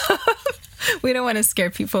 We don't want to scare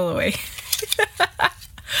people away.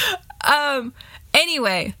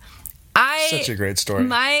 Anyway, such a great story.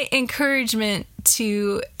 My encouragement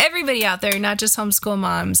to everybody out there, not just homeschool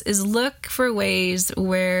moms, is look for ways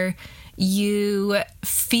where you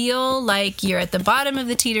feel like you're at the bottom of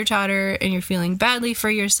the teeter-totter and you're feeling badly for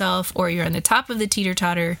yourself, or you're on the top of the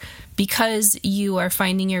teeter-totter because you are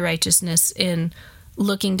finding your righteousness in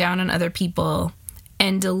looking down on other people,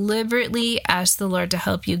 and deliberately ask the Lord to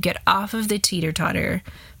help you get off of the teeter-totter,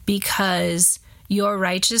 because your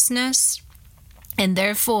righteousness, and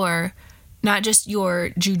therefore not just your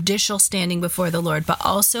judicial standing before the Lord, but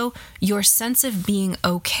also your sense of being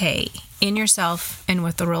okay in yourself and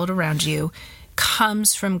with the world around you,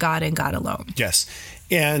 comes from God and God alone. Yes.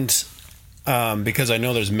 And because I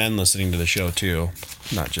know there's men listening to the show too,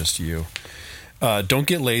 not just you, don't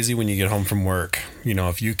get lazy when you get home from work. You know,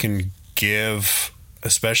 if you can give,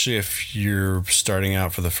 especially if you're starting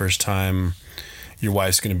out for the first time, your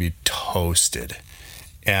wife's going to be toasted.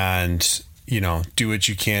 And, you know, do what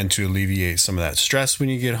you can to alleviate some of that stress when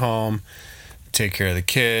you get home. Take care of the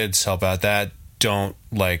kids, help out that. Don't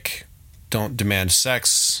demand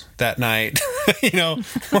sex that night, you know,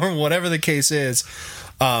 or whatever the case is.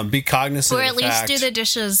 Be cognizant or of at the least fact do the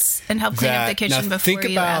dishes and help clean up the kitchen before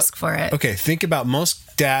you ask for it. Okay, think about,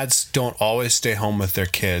 most dads don't always stay home with their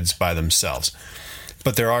kids by themselves.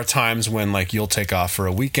 But there are times when, like, you'll take off for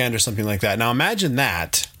a weekend or something like that. Now, imagine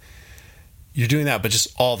that. You're doing that, but just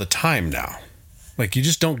all the time now. Like, you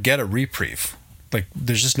just don't get a reprieve. Like,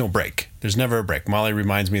 there's just no break. There's never a break. Molly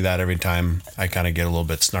reminds me that every time I kind of get a little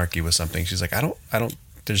bit snarky with something. She's like, I don't,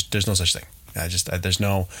 there's no such thing. There's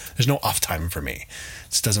no off time for me.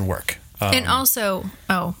 This doesn't work. And also,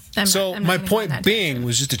 my point being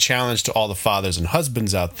was just a challenge to all the fathers and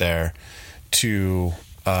husbands out there to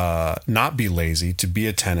not be lazy, to be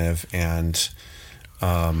attentive, and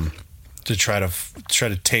to try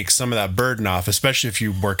to take some of that burden off, especially if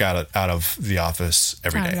you work out of the office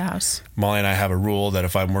every day. Out of the house. Molly and I have a rule that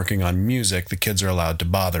if I'm working on music, the kids are allowed to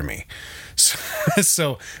bother me.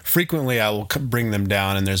 So frequently I will bring them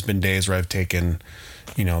down, and there's been days where I've taken,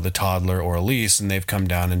 you know, the toddler or Elise, and they've come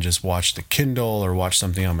down and just watched the Kindle or watched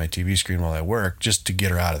something on my TV screen while I work, just to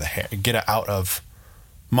get her out of the hair, get her out of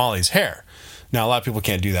Molly's hair. Now, a lot of people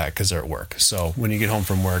can't do that because they're at work. So when you get home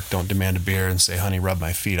from work, don't demand a beer and say, honey, rub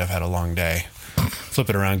my feet. I've had a long day. Flip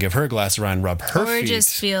it around, give her a glass of wine, rub her feet. Or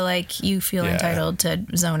just feel like you feel entitled to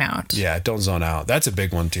zone out. Yeah, don't zone out. That's a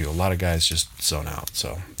big one, too. A lot of guys just zone out.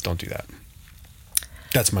 So don't do that.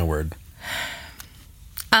 That's my word.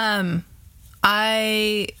 What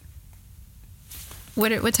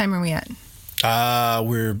time are we at?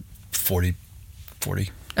 We're 40.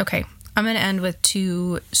 Okay. I'm going to end with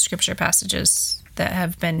 2 scripture passages that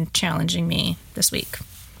have been challenging me this week.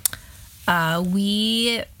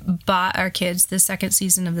 We bought our kids the 2nd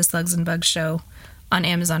season of the Slugs and Bugs show on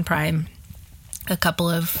Amazon Prime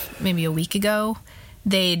maybe a week ago.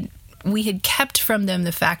 We had kept from them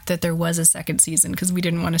the fact that there was a 2nd season because we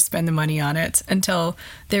didn't want to spend the money on it until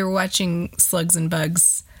they were watching Slugs and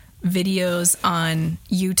Bugs videos on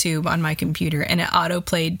YouTube on my computer, and it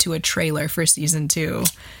auto-played to a trailer for season 2.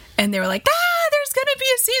 And they were like, there's going to be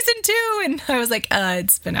a season 2. And I was like,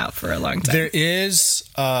 it's been out for a long time. There is,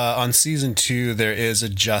 on season 2, there is a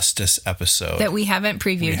justice episode. That we haven't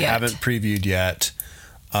previewed yet.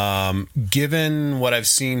 Given what I've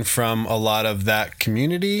seen from a lot of that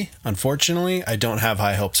community, unfortunately, I don't have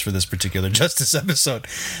high hopes for this particular justice episode.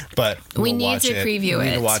 But we need to preview it. We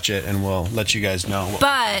need to watch it, and we'll let you guys know.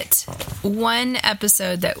 But one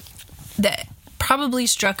episode that probably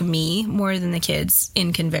struck me more than the kids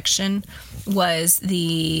in conviction was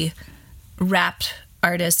the rap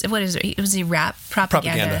artist. What is it? It was a rap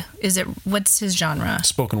propaganda. What's his genre?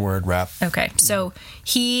 Spoken word rap. Okay. So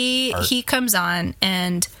he comes on,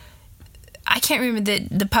 and I can't remember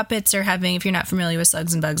the puppets are having, if you're not familiar with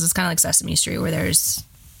Slugs and Bugs, it's kind of like Sesame Street where there's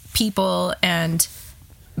people and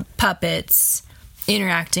puppets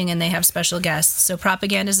interacting and they have special guests. So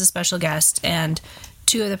propaganda is a special guest, and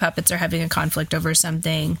 2 of the puppets are having a conflict over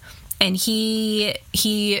something, and he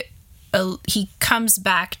comes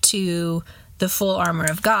back to the full armor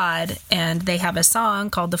of God, and they have a song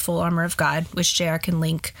called The Full Armor of God, which JR can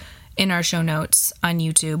link in our show notes on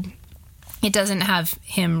YouTube. It doesn't have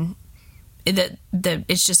him,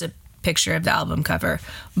 it's just a picture of the album cover,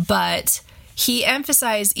 but he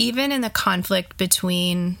emphasized, even in the conflict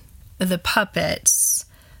between the puppets,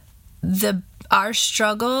 the our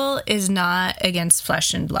struggle is not against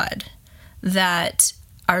flesh and blood. That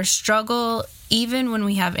our struggle, even when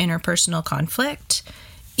we have interpersonal conflict,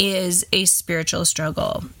 is a spiritual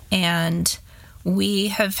struggle. And we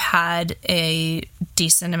have had a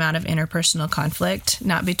decent amount of interpersonal conflict,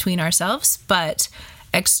 not between ourselves, but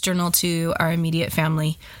external to our immediate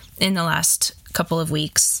family in the last couple of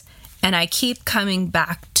weeks. And I keep coming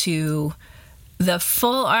back to the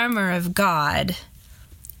full armor of God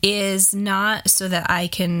is not so that I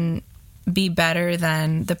can be better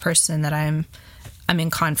than the person that I'm in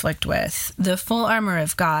conflict with. The full armor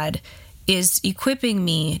of God is equipping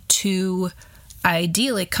me to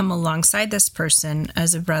ideally come alongside this person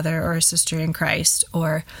as a brother or a sister in Christ,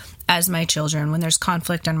 or as my children when there's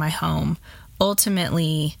conflict in my home.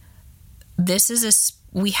 Ultimately,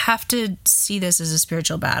 we have to see this as a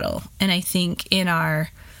spiritual battle. And I think in our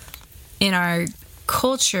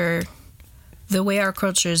culture, the way our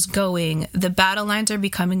culture is going, the battle lines are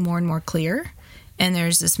becoming more and more clear. And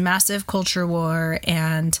there's this massive culture war,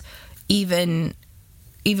 and even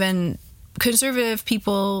conservative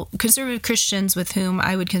Christians with whom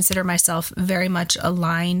I would consider myself very much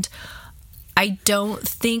aligned, I don't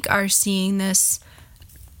think are seeing this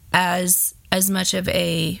as much of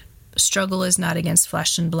a struggle is not against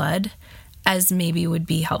flesh and blood as maybe would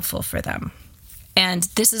be helpful for them. And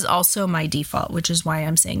this is also my default, which is why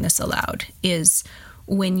I'm saying this aloud, is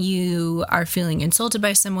when you are feeling insulted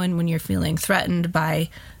by someone, when you're feeling threatened by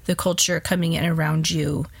the culture coming in around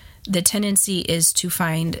you, the tendency is to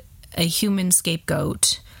find a human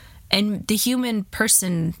scapegoat. And the human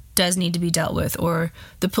person does need to be dealt with, or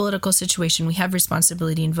the political situation. We have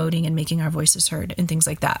responsibility in voting and making our voices heard and things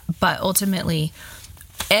like that. But ultimately,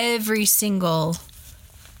 every single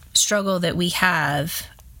struggle that we have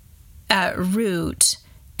at root,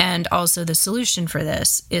 and also the solution for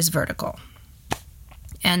this, is vertical.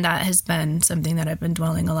 And that has been something that I've been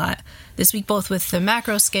dwelling a lot this week, both with the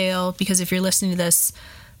macro scale, because if you're listening to this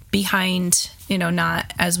behind,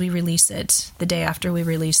 not as we release it, the day after we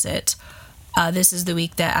release it, this is the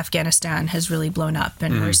week that Afghanistan has really blown up,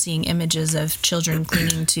 and we're seeing images of children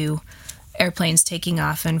clinging to airplanes taking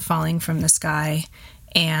off and falling from the sky,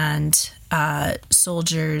 and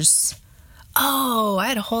soldiers. Oh, I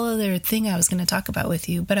had a whole other thing I was going to talk about with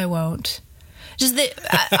you, but I won't. Just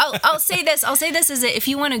that I'll say this. I'll say this is that if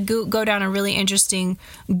you want to go down a really interesting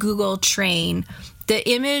Google train,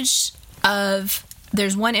 there's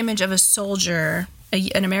one image of a soldier,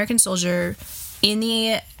 an American soldier, in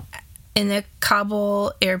the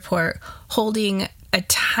Kabul airport holding a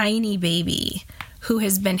tiny baby who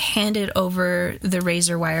has been handed over the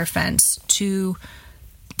razor wire fence to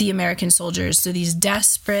the American soldiers. So these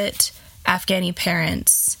desperate Afghani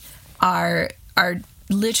parents are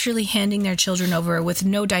literally handing their children over with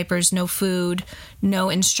no diapers, no food, no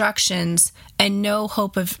instructions, and no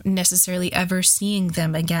hope of necessarily ever seeing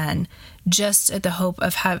them again, just at the hope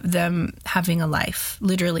of them having a life,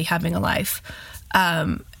 literally having a life,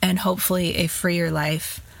 and hopefully a freer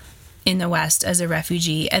life in the West as a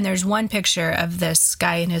refugee. And there's one picture of this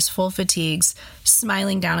guy in his full fatigues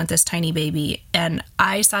smiling down at this tiny baby. And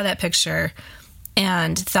I saw that picture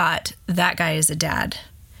and thought, that guy is a dad.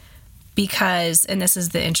 Because, and this is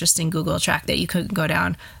the interesting Google track that you could go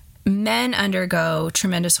down, men undergo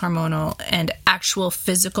tremendous hormonal and actual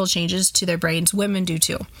physical changes to their brains. Women do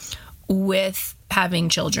too, with having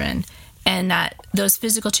children. And that those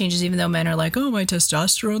physical changes, even though men are like, oh, my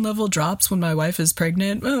testosterone level drops when my wife is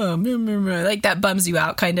pregnant. Oh, like that bums you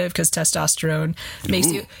out kind of, because testosterone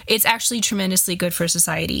makes you, it's actually tremendously good for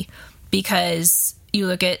society, because you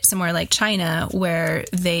look at somewhere like China where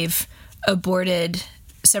they've aborted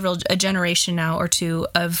a generation now or two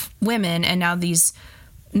of women, and now these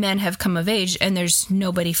men have come of age and there's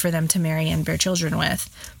nobody for them to marry and bear children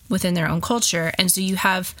within their own culture. And so you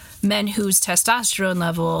have men whose testosterone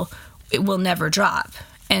level, it will never drop.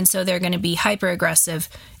 And so they're going to be hyper aggressive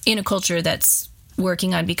in a culture that's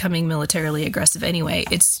working on becoming militarily aggressive anyway.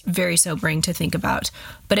 It's very sobering to think about,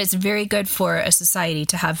 but it's very good for a society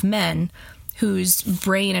to have men whose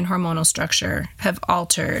brain and hormonal structure have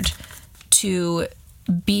altered to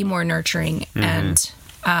be more nurturing. And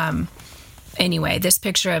anyway, this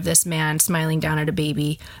picture of this man smiling down at a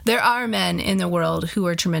baby. There are men in the world who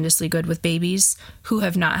are tremendously good with babies who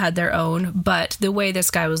have not had their own, but the way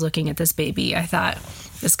this guy was looking at this baby, I thought,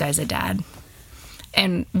 this guy's a dad.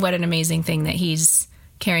 And what an amazing thing that he's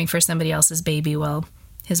caring for somebody else's baby while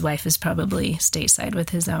his wife is probably stateside with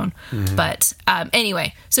his own. But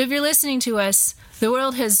anyway, so if you're listening to us, the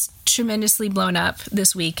world has tremendously blown up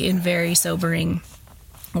this week in very sobering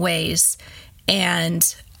ways.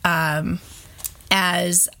 And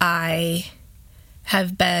as I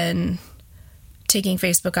have been taking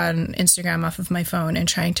Facebook and Instagram off of my phone and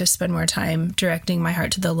trying to spend more time directing my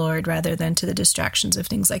heart to the Lord rather than to the distractions of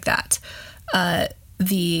things like that.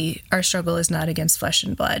 Our struggle is not against flesh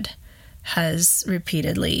and blood has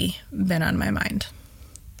repeatedly been on my mind.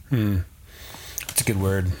 That's a good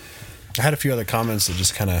word. I had a few other comments that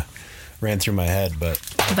just kind of ran through my head, but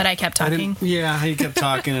I kept talking. He kept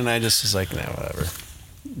talking, and I just was like, no, whatever.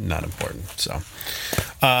 Not important. So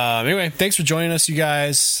anyway, thanks for joining us, you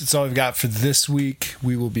guys. That's all we've got for this week.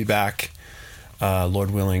 We will be back,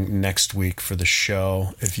 Lord willing, next week for the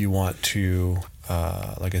show. If you want to,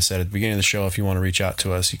 like I said at the beginning of the show, if you want to reach out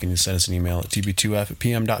to us, you can send us an email at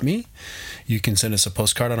tb2f@pm.me. You can send us a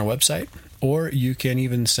postcard on our website, or you can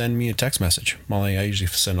even send me a text message. Molly, I usually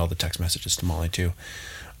send all the text messages to Molly too.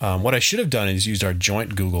 What I should have done is used our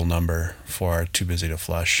joint Google number for our Too Busy to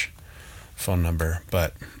Flush phone number,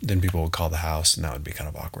 but then people would call the house, and that would be kind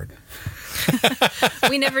of awkward.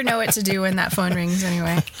 We never know what to do when that phone rings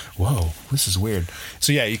anyway. Whoa, this is weird.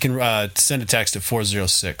 So yeah, you can send a text at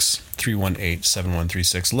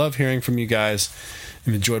 406-318-7136. Love hearing from you guys.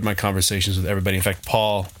 I've enjoyed my conversations with everybody. In fact,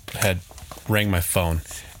 Paul had rang my phone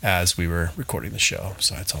as we were recording the show,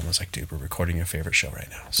 so it's almost like, dude, we're recording your favorite show right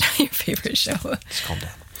now. So your favorite show. just calm down.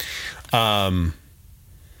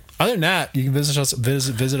 Other than that, you can visit us on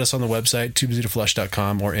the website,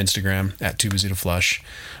 toobusytoflush.com, or Instagram at toobusytoflush.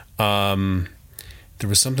 There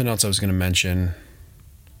was something else I was going to mention,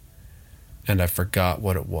 and I forgot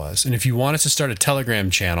what it was. And if you want us to start a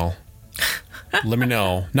Telegram channel, let me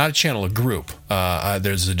know. Not a channel, a group.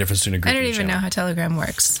 There's a difference between a group and a channel. I don't even know how Telegram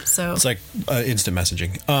works. So it's like instant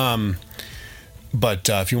messaging. But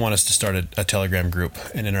if you want us to start a Telegram group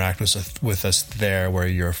and interact with us there, where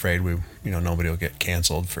you're afraid nobody will get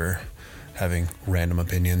canceled for having random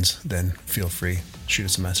opinions, then feel free. Shoot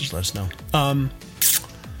us a message. Let us know.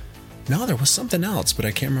 No, there was something else, but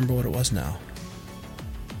I can't remember what it was now.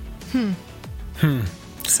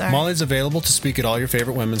 Sorry. Molly's available to speak at all your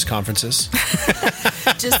favorite women's conferences.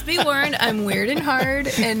 Just be warned, I'm weird and hard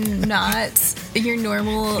and not your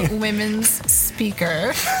normal women's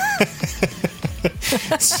speaker.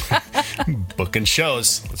 Booking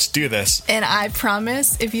shows. Let's do this. And I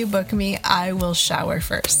promise, if you book me, I will shower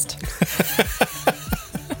first.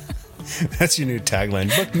 That's your new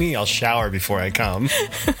tagline. Book me, I'll shower before I come.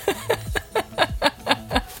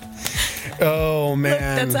 Oh, man. Look,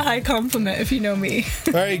 that's a high compliment if you know me.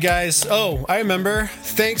 All right, guys. Oh, I remember.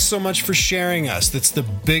 Thanks so much for sharing us. That's the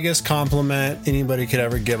biggest compliment anybody could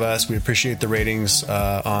ever give us. We appreciate the ratings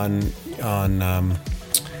on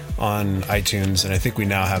iTunes, and I think we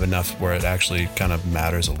now have enough where it actually kind of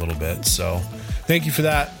matters a little bit. So thank you for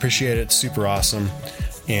that. Appreciate it. Super awesome.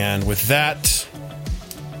 And with that,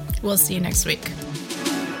 we'll see you next week.